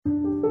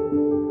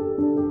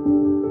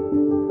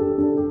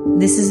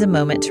This is a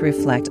moment to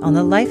reflect on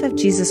the life of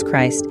Jesus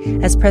Christ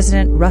as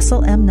President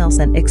Russell M.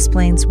 Nelson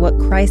explains what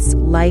Christ's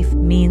life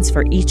means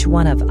for each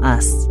one of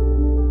us.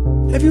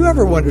 Have you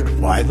ever wondered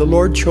why the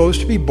Lord chose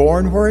to be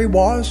born where he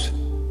was?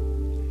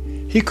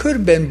 He could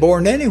have been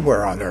born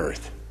anywhere on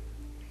earth.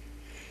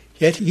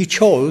 Yet he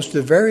chose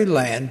the very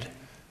land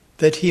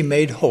that he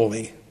made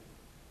holy.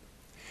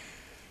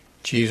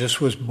 Jesus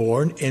was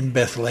born in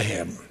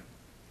Bethlehem.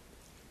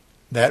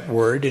 That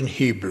word in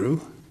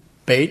Hebrew,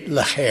 Beit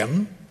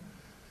Lehem,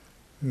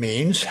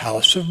 means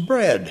house of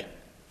bread.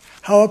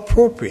 How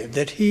appropriate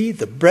that he,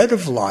 the bread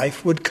of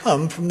life, would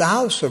come from the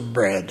house of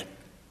bread.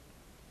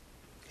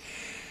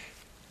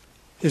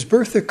 His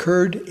birth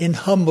occurred in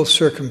humble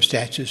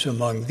circumstances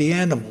among the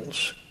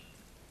animals.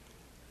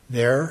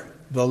 There,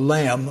 the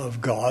Lamb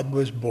of God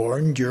was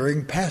born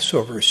during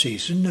Passover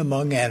season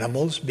among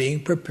animals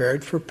being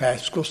prepared for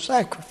Paschal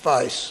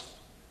sacrifice.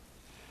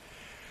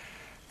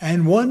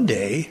 And one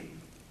day,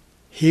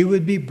 he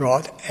would be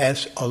brought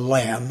as a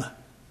lamb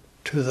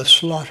to the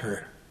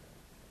slaughter.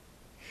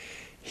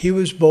 He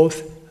was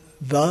both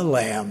the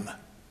lamb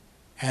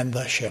and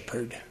the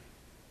shepherd.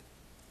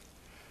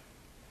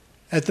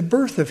 At the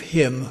birth of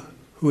him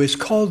who is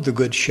called the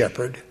Good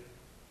Shepherd,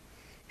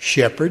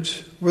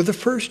 shepherds were the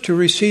first to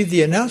receive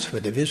the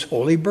announcement of his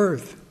holy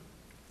birth.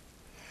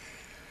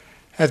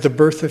 At the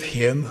birth of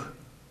him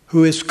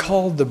who is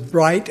called the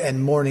bright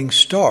and morning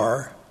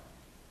star,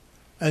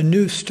 a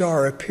new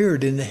star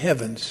appeared in the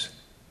heavens.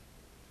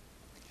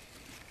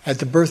 At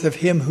the birth of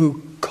him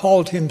who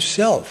called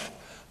himself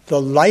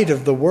the light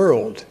of the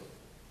world,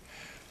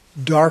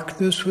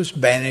 darkness was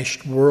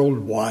banished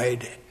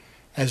worldwide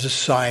as a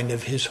sign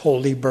of his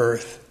holy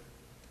birth.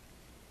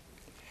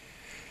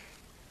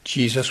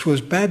 Jesus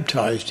was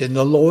baptized in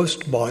the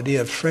lowest body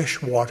of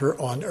fresh water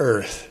on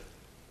earth,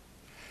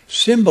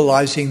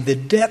 symbolizing the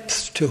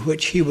depths to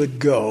which he would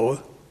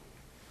go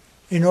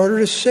in order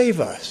to save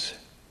us,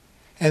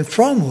 and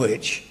from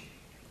which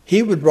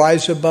he would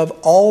rise above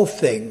all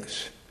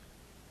things,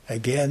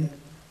 again,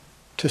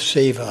 to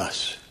save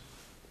us.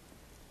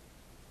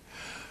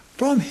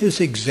 From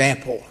his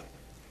example,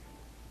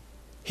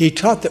 he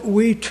taught that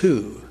we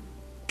too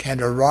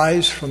can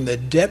arise from the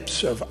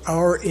depths of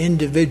our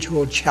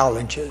individual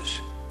challenges,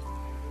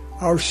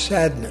 our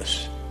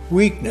sadness,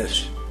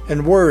 weakness,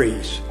 and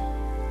worries,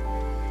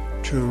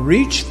 to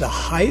reach the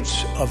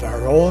heights of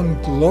our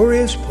own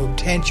glorious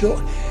potential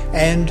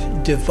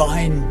and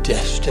divine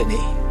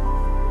destiny.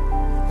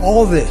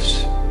 All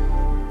this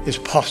is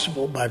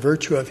possible by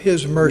virtue of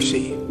his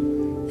mercy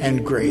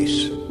and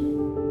grace.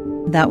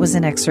 That was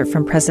an excerpt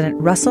from President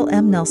Russell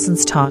M.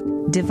 Nelson's talk,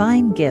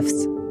 Divine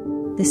Gifts.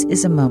 This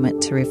is a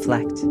moment to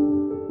reflect.